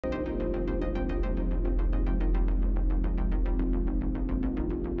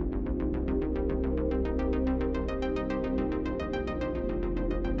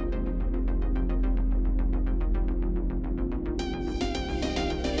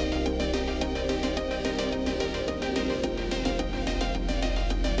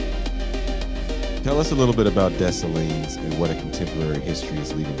Tell us a little bit about Dessalines and what a contemporary history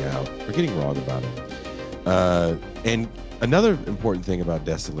is leaving out. We're getting wrong about him. And another important thing about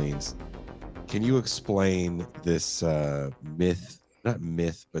Dessalines, can you explain this myth, not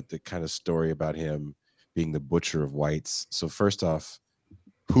myth, but the kind of story about him being the butcher of whites? So first off,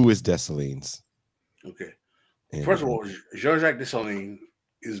 who is Dessalines? Okay. And, First of all, Jean-Jacques Dessalines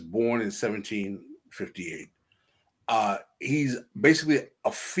is born in 1758. He's basically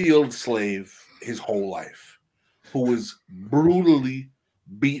a field slave his whole life, who was brutally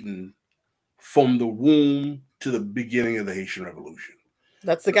beaten from the womb to the beginning of the Haitian Revolution.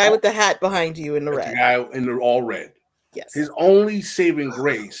 That's the guy with the hat behind you in the That's red. the guy in the all red. Yes. His only saving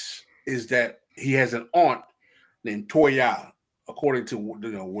grace is that he has an aunt named Toya. According to what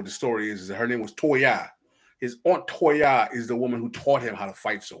the story is that her name was Toya. His aunt Toya is the woman who taught him how to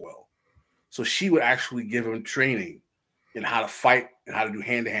fight so well. So she would actually give him training in how to fight and how to do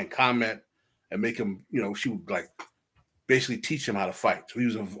hand-to-hand combat and make him, she would like basically teach him how to fight. So he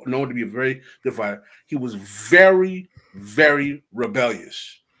was known to be a very good fighter. He was very, very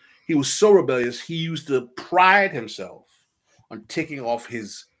rebellious. He was so rebellious, he used to pride himself on taking off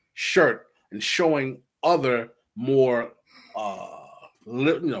his shirt and showing other more,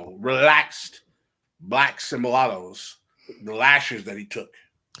 relaxed blacks and mulattoes the lashes that he took.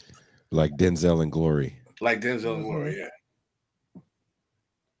 like Denzel and Glory. Like Denzel and Glory, yeah.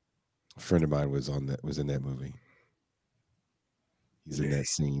 A friend of mine was in that movie. He's in that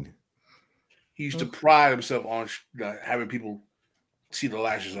scene. He used to pride himself on having people see the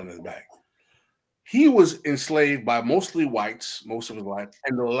lashes on his back. He was enslaved by mostly whites most of his life,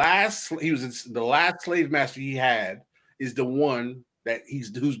 and the last slave master he had is the one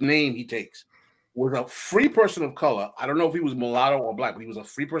whose name he takes. Was a free person of color. I don't know if he was mulatto or black, but he was a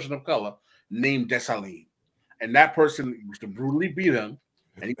free person of color named Dessalines. And that person used to brutally beat him,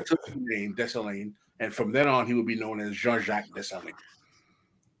 and he took the name Dessalines, and from then on, he would be known as Jean-Jacques Dessalines.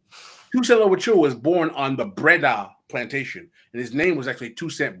 Toussaint Louverture was born on the Breda plantation, and his name was actually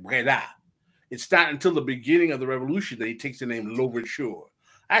Toussaint Breda. It's not until the beginning of the revolution that he takes the name Louverture.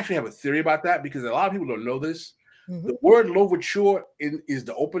 I actually have a theory about that because a lot of people don't know this. Mm-hmm. The word Louverture is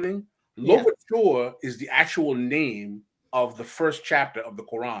the opening. Louverture is the actual name of the first chapter of the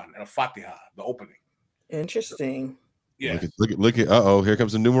Quran, Al-Fatiha, the opening. Interesting. Yeah. Look at here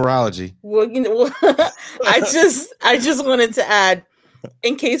comes the numerology. Well, I just wanted to add,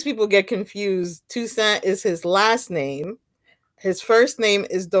 in case people get confused, Toussaint is his last name. His first name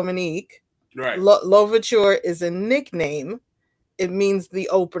is Dominique. Right. Louverture is a nickname. It means the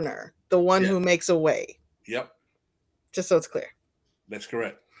opener, the one who makes a way. Yep. Just so it's clear. That's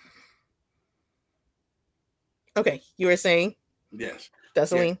correct. Okay, you were saying? Yes.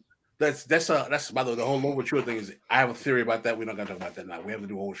 Dessalines? That's by the way, the whole Louverture thing is. I have a theory about that. We're not going to talk about that now. We have to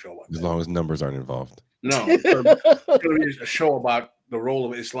do a whole show about that. As long as numbers aren't involved. No, it's going to be a show about the role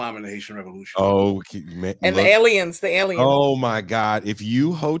of Islam in the Haitian Revolution. Oh, and the aliens. Oh my God! If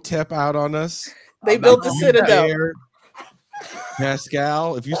you hotep out on us, they built the citadel.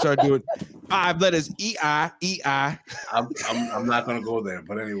 Pascal, if you start doing 5 letters, EI. I'm not going to go there.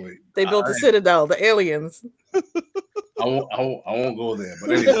 But anyway, they built the citadel. The aliens. I won't go there.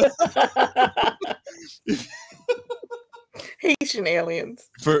 But anyway. Haitian aliens.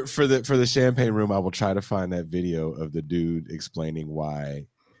 For the champagne room, I will try to find that video of the dude explaining why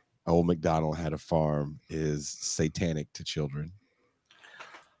Old MacDonald had a farm is satanic to children.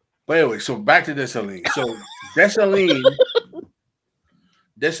 But anyway, so back to Dessalines. So Dessalines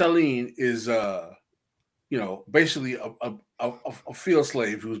is basically a field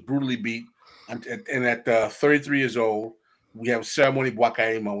slave who was brutally beat, and at 33 years old, we have ceremony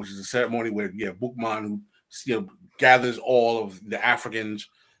Bwakaima, which is a ceremony where you have Boukman who gathers all of the Africans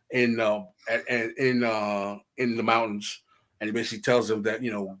in the mountains, and he basically tells them that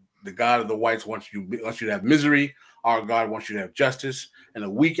the God of the whites wants you to have misery. Our God wants you to have justice. And a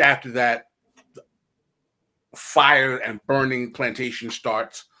week after that, fire and burning plantation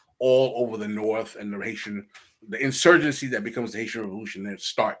starts all over the north, and the insurgency that becomes the Haitian Revolution then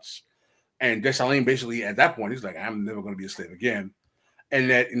starts. And Dessalines basically at that point, he's like, I'm never going to be a slave again. And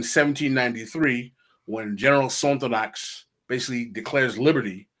that in 1793, when General Sontonax basically declares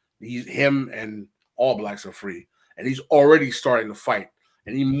liberty, him and all blacks are free. And he's already starting to fight.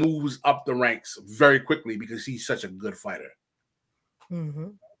 And he moves up the ranks very quickly because he's such a good fighter. Mm-hmm.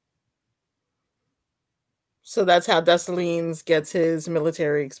 So that's how Dessalines gets his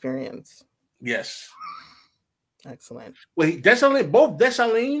military experience. Yes. Excellent. Well, both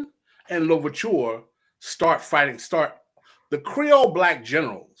Dessalines and Louverture start fighting. The Creole black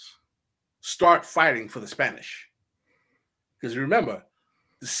generals start fighting for the Spanish. Because remember,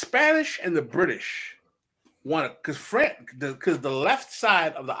 The Spanish and the British wanted, because the left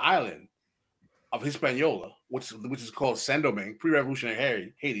side of the island of Hispaniola, which is called Saint-Domingue,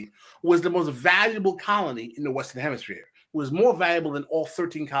 pre-revolutionary Haiti, was the most valuable colony in the Western Hemisphere. It was more valuable than all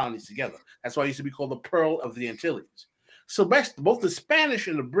 13 colonies together. That's why it used to be called the Pearl of the Antilles. So both the Spanish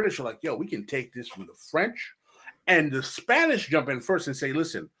and the British are like, yo, we can take this from the French. And the Spanish jump in first and say,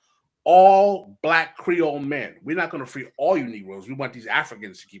 listen, all Black Creole men, we're not going to free all you Negroes. We want these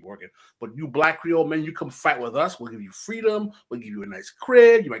Africans to keep working. But you Black Creole men, you come fight with us. We'll give you freedom. We'll give you a nice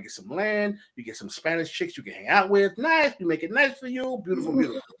crib. You might get some land. You get some Spanish chicks you can hang out with. Nice. We make it nice for you. Beautiful,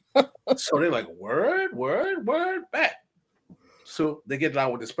 beautiful. So they're like, word, bet. So they get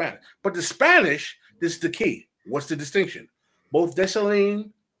down with the Spanish. But the Spanish, this is the key. What's the distinction? Both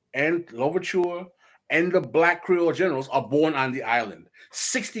Dessalines and Louverture and the Black Creole generals are born on the island.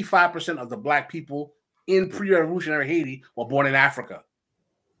 65% of the Black people in pre-revolutionary Haiti were born in Africa.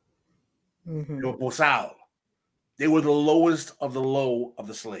 Mm-hmm. They were Bosal. They were the lowest of the low of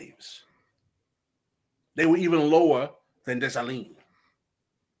the slaves. They were even lower than Dessalines.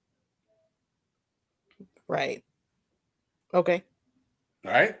 Right. Okay.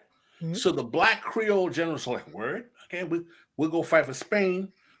 All right. Mm-hmm. So the Black Creole generals are like, word, okay, we'll go fight for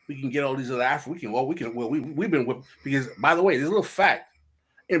Spain. We can get all these other Africans. We've been whipped. Because, by the way, there's a little fact.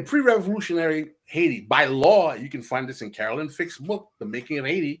 In pre-revolutionary Haiti, by law, you can find this in Carolyn Fick's book, The Making of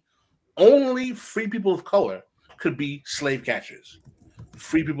Haiti, only free people of color could be slave catchers.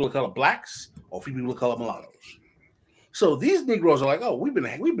 Free people of color, Blacks, or free people of color, mulattoes. So these Negroes are like, oh, we've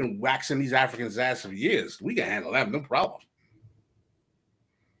been waxing these Africans' ass for years. We can handle that, no problem.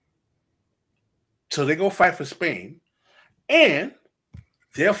 So they go fight for Spain, and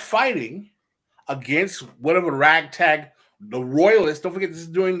they're fighting against whatever ragtag, the royalists. Don't forget, this is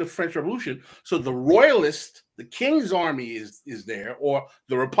during the French Revolution. So the royalists, the king's army is there, or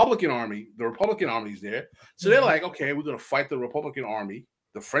the Republican army is there. So they're like, okay, we're going to fight the Republican army,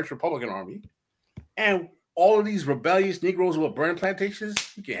 the French Republican army. And all of these rebellious Negroes who are burning plantations,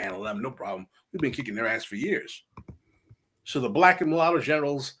 you can handle them, no problem. We've been kicking their ass for years. So the Black and mulatto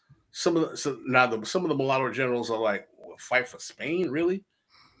generals, some of the mulatto generals are like, well, fight for Spain, really?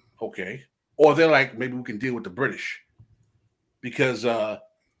 Okay. Or they're like, maybe we can deal with the British. Because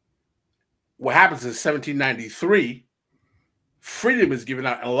what happens in 1793, freedom is given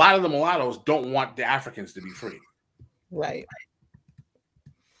out. And a lot of the mulattoes don't want the Africans to be free. Right.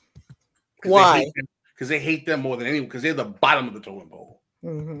 Why? Because they hate them more than anyone, because they're the bottom of the totem pole.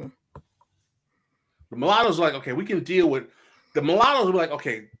 Mm-hmm. The mulattoes are like, okay, we can deal with. The mulattoes are like,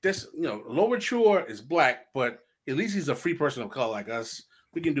 okay, this, Louverture is Black, but at least he's a free person of color like us.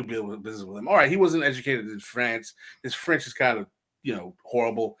 We can do business with him. All right, he wasn't educated in France. His French is kind of,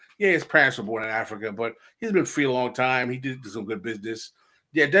 horrible. Yeah, his parents were born in Africa, but he's been free a long time. He did some good business.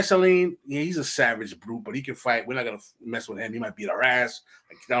 Yeah, Dessalines, he's a savage brute, but he can fight. We're not going to mess with him. He might beat our ass.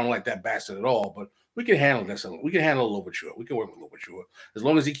 I don't like that bastard at all, but we can handle Dessalines. We can handle Louverture. We can work with Louverture as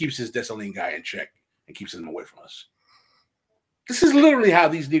long as he keeps his Dessalines guy in check and keeps him away from us. This is literally how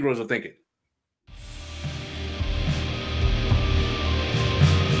these Negroes are thinking.